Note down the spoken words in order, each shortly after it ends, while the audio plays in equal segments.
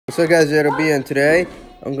So guys, it'll be in today.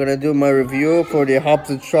 I'm gonna do my review for the Hobbs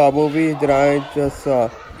and Shaw movie that I just saw.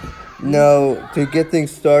 Now, to get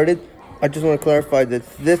things started, I just want to clarify that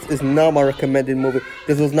this is not my recommended movie.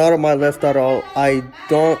 This was not on my list at all. I'm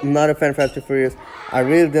not a fan of Fast and Furious. I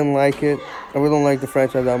really didn't like it. I really don't like the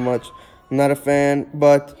franchise that much. I'm not a fan,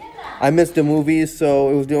 but I missed the movie, so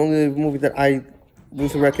it was the only movie that I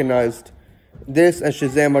was recognized. This and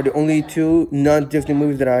Shazam are the only two non-Disney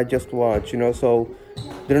movies that I just watched, so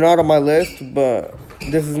they're not on my list, but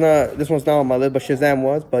this one's not on my list, but Shazam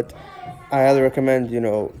was, but I highly recommend,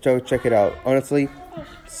 check it out. Honestly,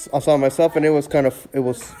 I saw it myself and it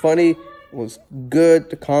was funny, it was good,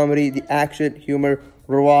 the comedy, the action, humor,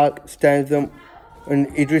 Rock, Statham, and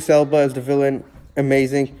Idris Elba as the villain,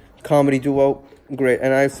 amazing, comedy duo, great,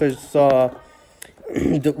 and I saw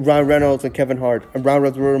Ryan Reynolds and Kevin Hart. And Ryan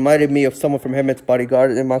Reynolds reminded me of someone from Hitman's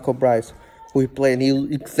Bodyguard and Michael Bryce, who he played, and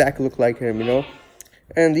he exactly looked like him,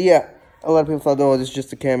 And yeah, a lot of people thought, oh, this is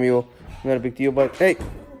just a cameo, not a big deal, but hey,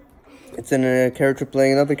 it's in a character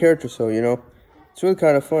playing another character, so, it's really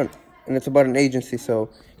kind of fun. And it's about an agency, so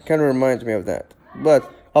it kind of reminds me of that. But,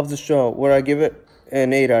 Hobbs and Shaw, would I give it?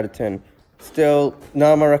 An 8 out of 10. Still,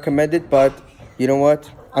 not my recommended, but you know what?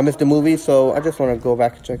 I missed the movie, so I just want to go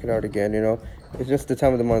back and check it out again, It's just the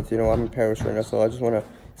time of the month, I'm in Paris right now, so I just want to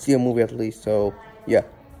see a movie at least. So, yeah,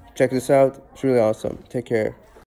 check this out. It's really awesome. Take care.